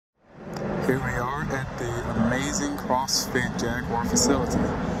Here we are at the amazing CrossFit Jaguar facility.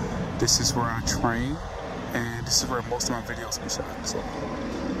 This is where I train, and this is where most of my videos be shot. So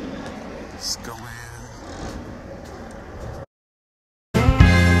let's go in.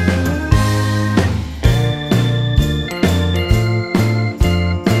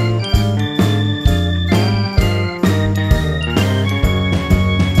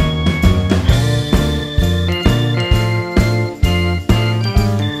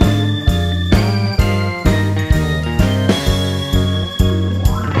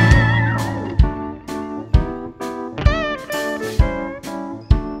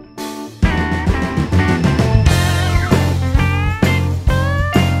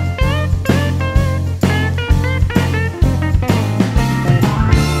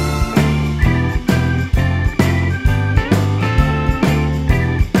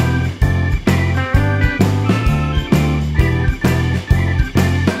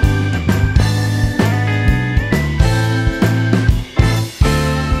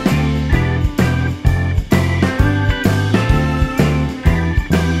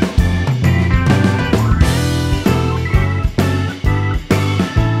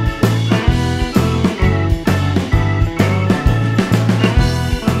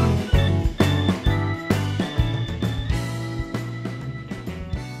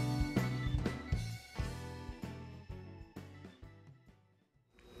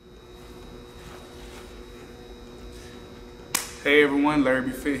 Hey everyone,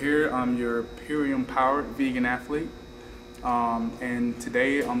 Larrybfit here. I'm your Purium-Powered vegan athlete. And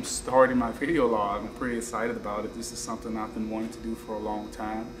today I'm starting my video log. I'm pretty excited about it. This is something I've been wanting to do for a long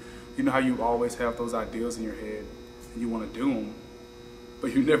time. You know how you always have those ideas in your head and you want to do them,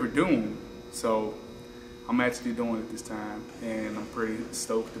 but you never do them. So I'm actually doing it this time and I'm pretty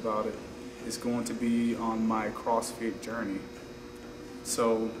stoked about it. It's going to be on my CrossFit journey.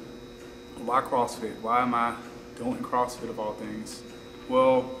 So why CrossFit? Why am I doing CrossFit of all things?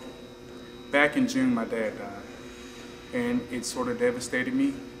 Well, back in June my dad died and it sort of devastated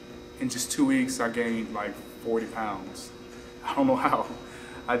me. In just 2 weeks I gained like 40 pounds. I don't know how,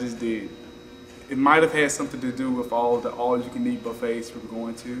 I just did. It might have had something to do with all the all-you-can-eat buffets we were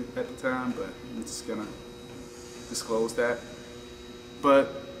going to at the time, but I'm just gonna disclose that.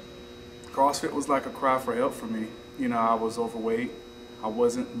 But CrossFit was like a cry for help for me. You know, I was overweight, I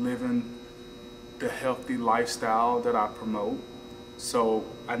wasn't living the healthy lifestyle that I promote, so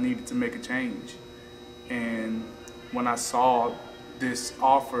I needed to make a change. And when I saw this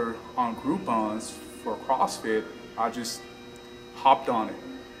offer on Groupons for CrossFit, I just hopped on it.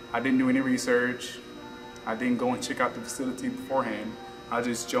 I didn't do any research, I didn't go and check out the facility beforehand, I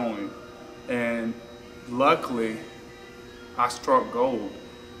just joined. And luckily, I struck gold.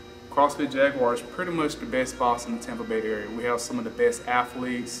 CrossFit Jaguar is pretty much the best spots in the Tampa Bay area. We have some of the best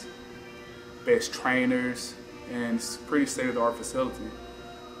athletes, best trainers, and it's a pretty state-of-the-art facility.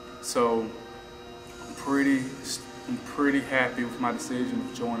 So I'm pretty happy with my decision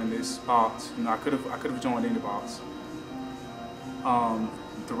of joining this box. You know, I could have joined any box.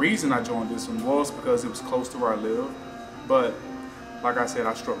 The reason I joined this one was because it was close to where I live, but like I said,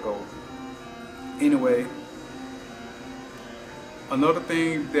 I struck gold. Anyway, another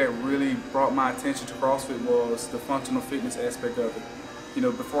thing that really brought my attention to CrossFit was the functional fitness aspect of it. You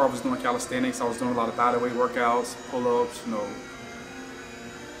know, before I was doing calisthenics, I was doing a lot of bodyweight workouts, pull-ups, you know,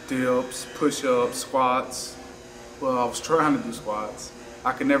 dips, push-ups, squats. Well, I was trying to do squats.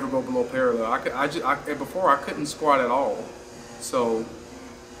 I could never go below parallel. Before I couldn't squat at all. So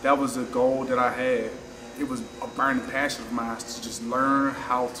that was a goal that I had. It was a burning passion of mine to just learn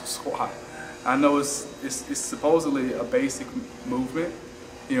how to squat. I know it's supposedly a basic movement.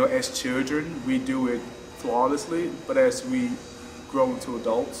 You know, as children, we do it flawlessly, but as we grow into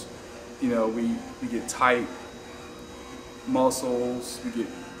adults, you know, we get tight muscles, we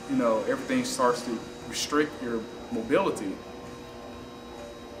get, you know, everything starts to restrict your mobility.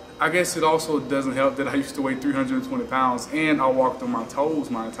 I guess it also doesn't help that I used to weigh 320 pounds and I walked on my toes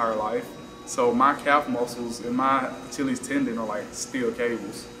my entire life. So my calf muscles and my Achilles tendon are like steel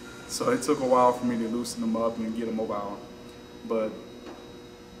cables. So it took a while for me to loosen them up and get them mobile. But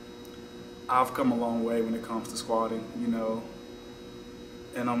I've come a long way when it comes to squatting, you know.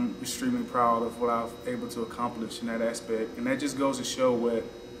 And I'm extremely proud of what I've able to accomplish in that aspect. And that just goes to show what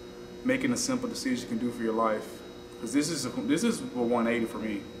making a simple decision can do for your life. Because this is a 180 for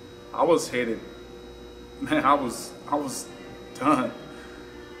me. I was headed, man, I was done.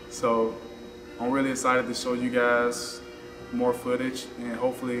 So I'm really excited to show you guys more footage and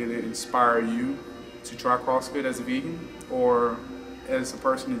hopefully it inspire you to try CrossFit as a vegan or as a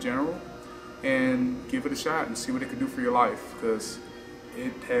person in general and give it a shot and see what it can do for your life, because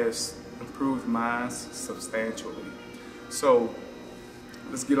it has improved mine substantially. So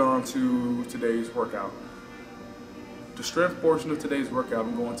let's get on to today's workout. The strength portion of today's workout,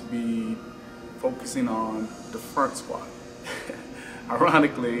 I'm going to be focusing on the front squat.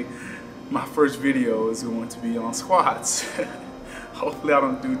 Ironically, my first video is going to be on squats. Hopefully I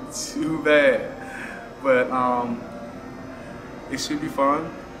don't do too bad, but it should be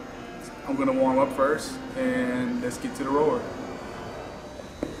fun. I'm gonna warm up first and let's get to the rower.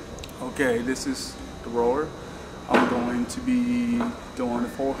 Okay, this is the rower. I'm going to be doing a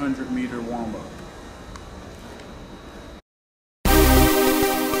 400-meter warm up.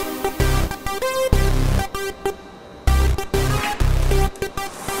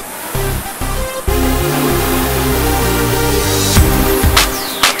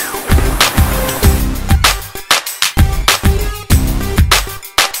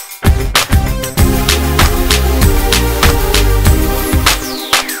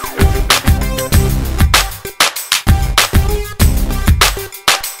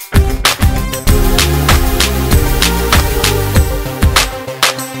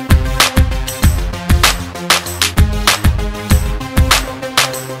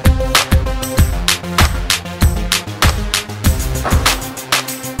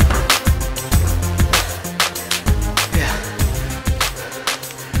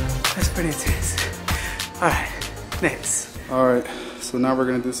 Alright, next. Alright, so now we're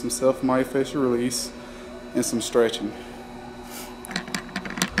going to do some self-myofascial release and some stretching.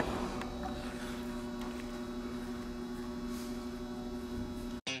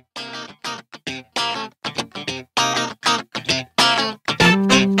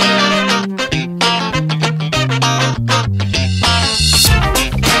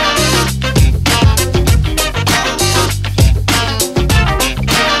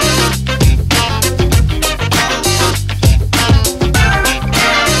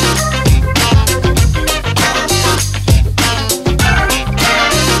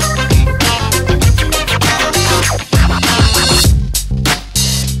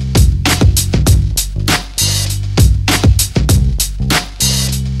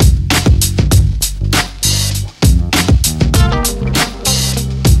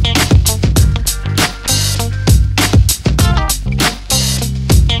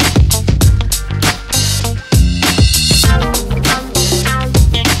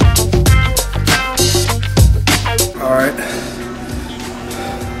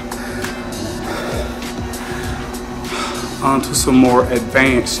 On to some more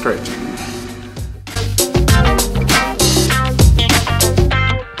advanced stretching.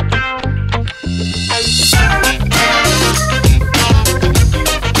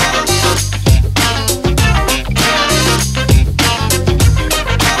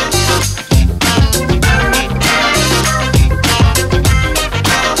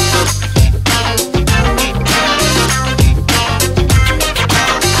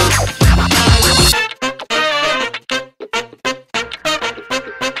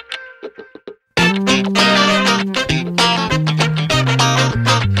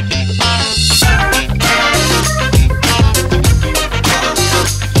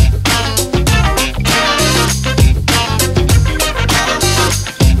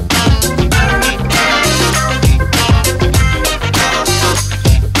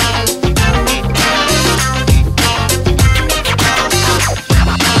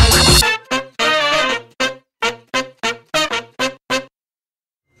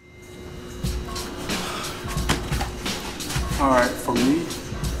 Alright, for me,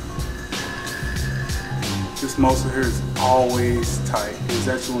 this muscle here is always tight. It's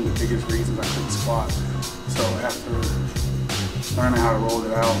actually one of the biggest reasons I couldn't squat. So after learning how to roll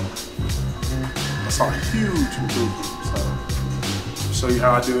it out, I saw a huge improvement. So I'll show you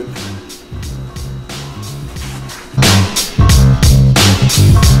how I do it.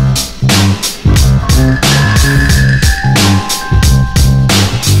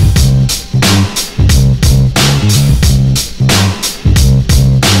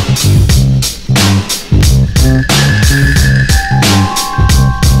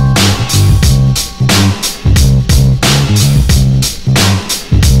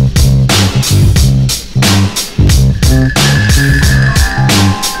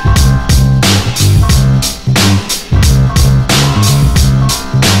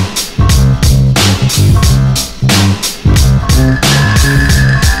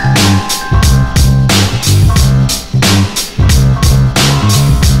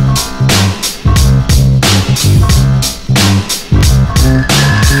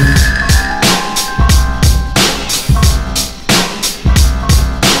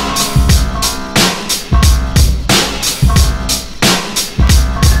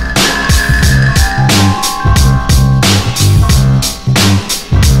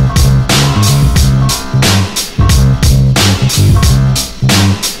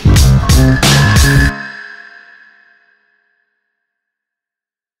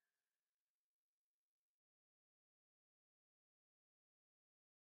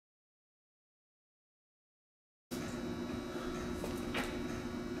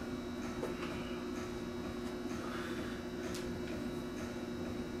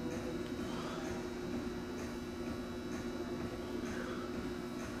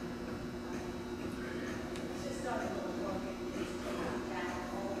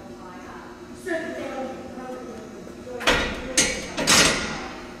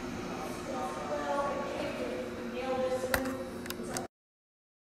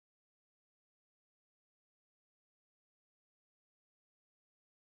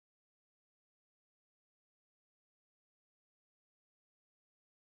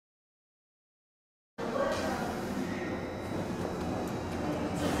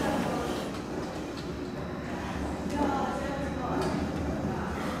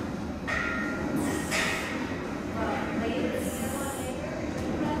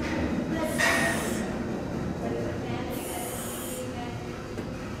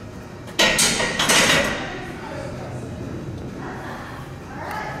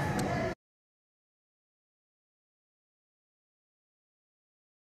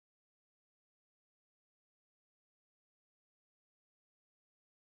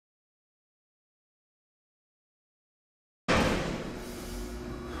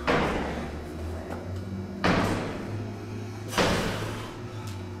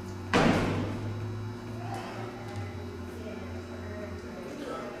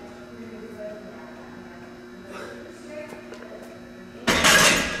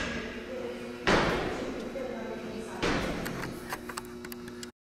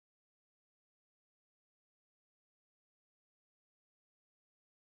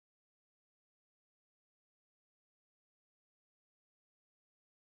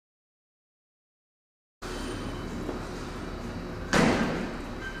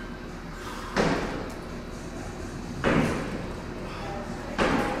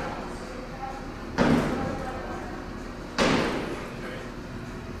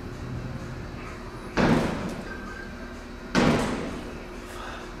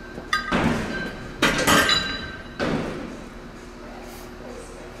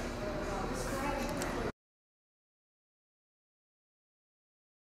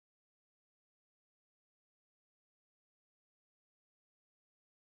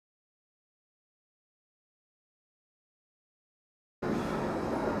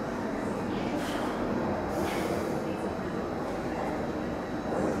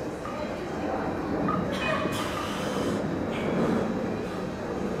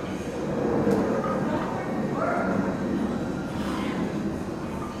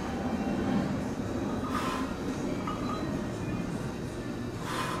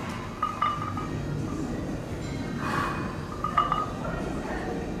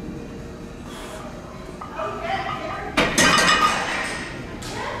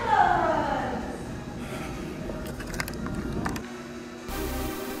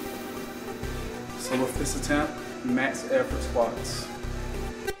 this attempt, max effort squats.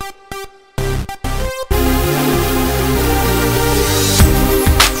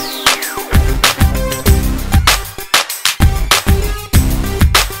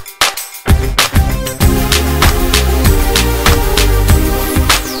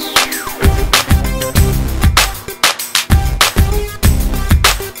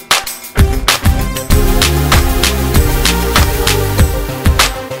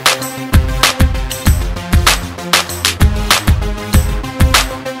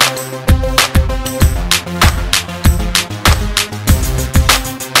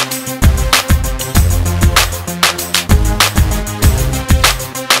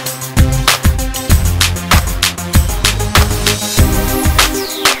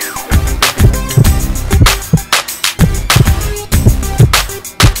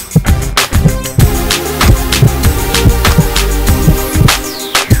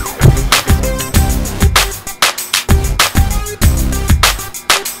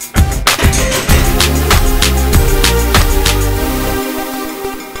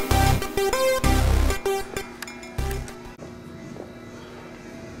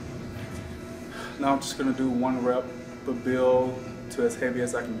 Now I'm just going to do 1 rep, but build to as heavy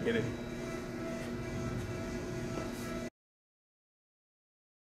as I can get it.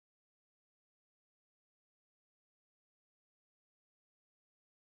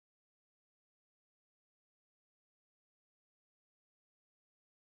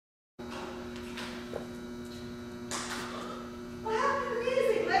 What happened to the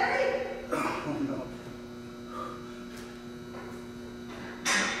music, Larry? Oh no.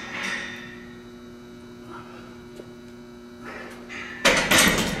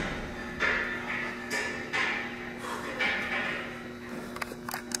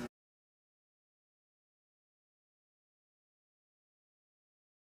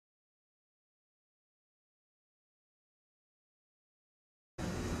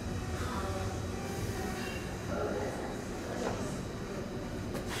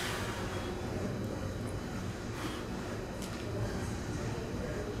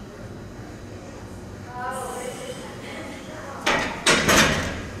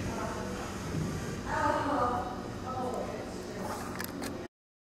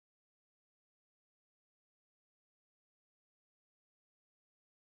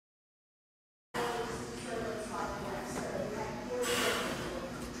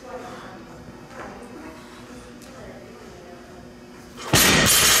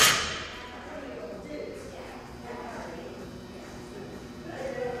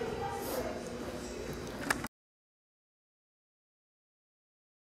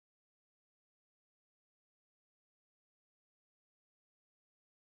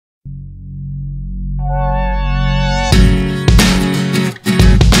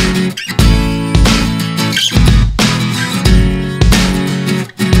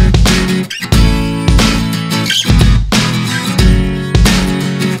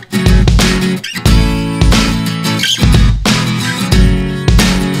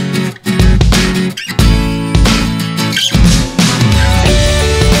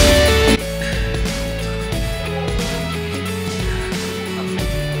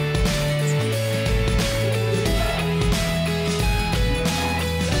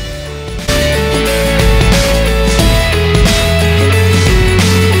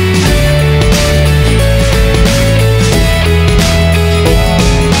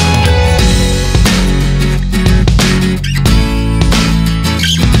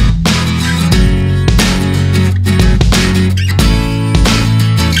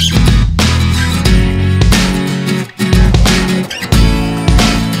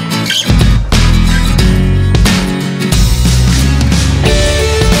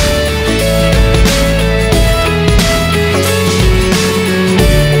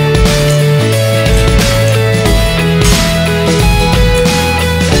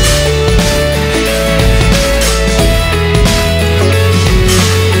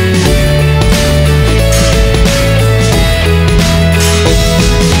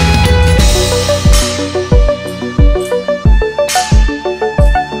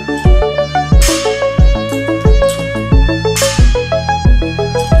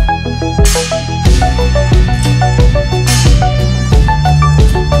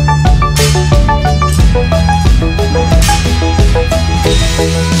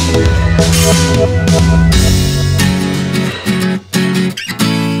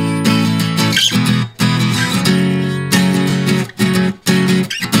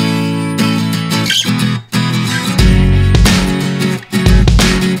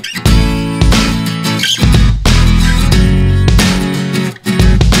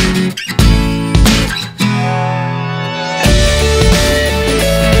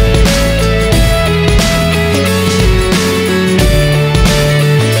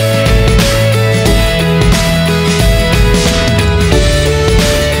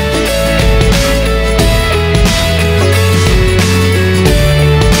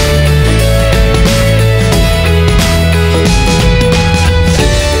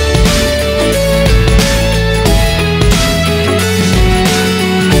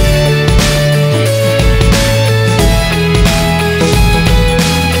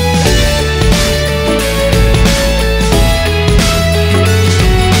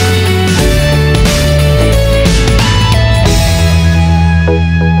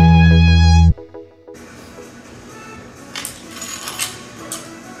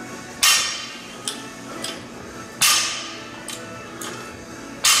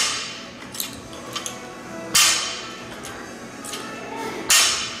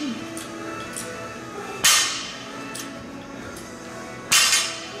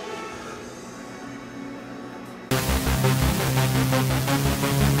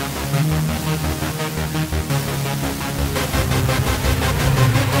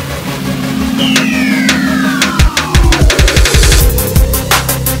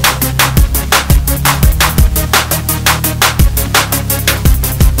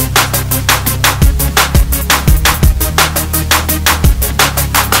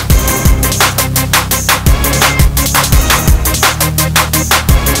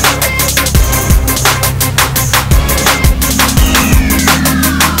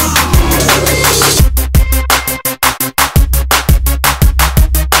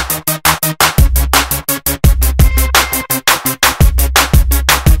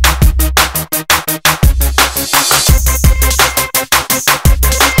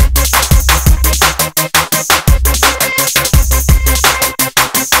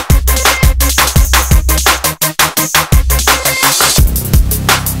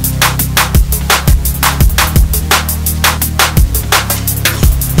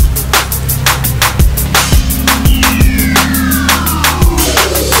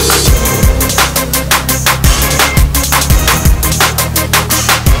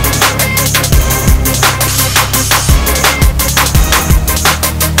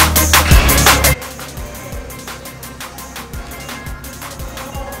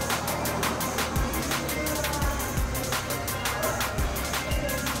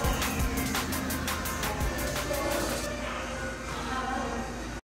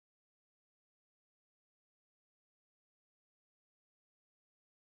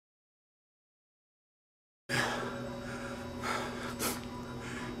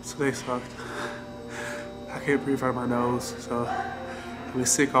 Today sucked. I can't breathe out of my nose, so I was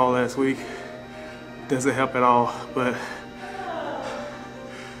sick all last week. Doesn't help at all, but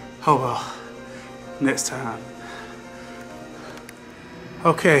oh well, next time.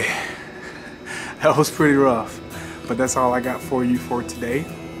 Okay, that was pretty rough, but that's all I got for you for today.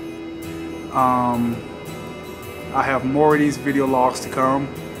 I have more of these video logs to come,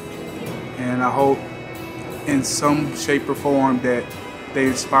 and I hope in some shape or form that they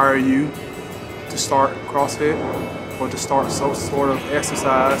inspire you to start CrossFit or to start some sort of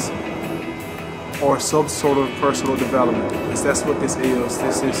exercise or some sort of personal development, because that's what this is.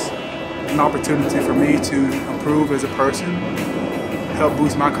 This is an opportunity for me to improve as a person, help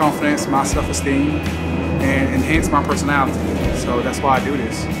boost my confidence, my self-esteem, and enhance my personality. So that's why I do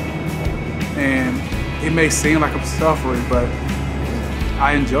this. And it may seem like I'm suffering, but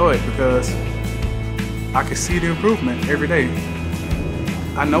I enjoy it because I can see the improvement every day.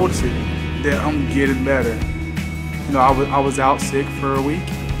 I notice it, that I'm getting better. You know, I was out sick for a week,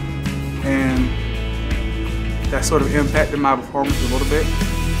 and that sort of impacted my performance a little bit.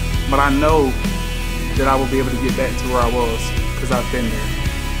 But I know that I will be able to get back to where I was because I've been there.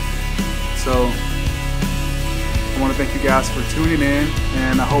 So I want to thank you guys for tuning in,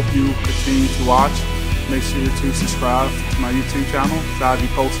 and I hope you continue to watch. Make sure to subscribe to my YouTube channel, because I'll be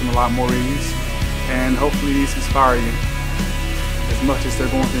posting a lot more of these, and hopefully these inspire you as much as they're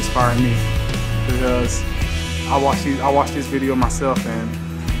going to inspire me, because I watch this video myself, and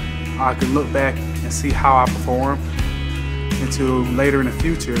I can look back and see how I perform until later in the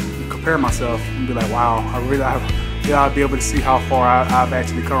future and compare myself and be like, wow, I'll be able to see how far I've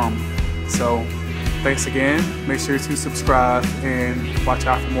actually come. So thanks again. Make sure to subscribe and watch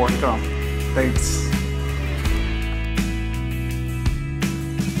out for more to come. Thanks.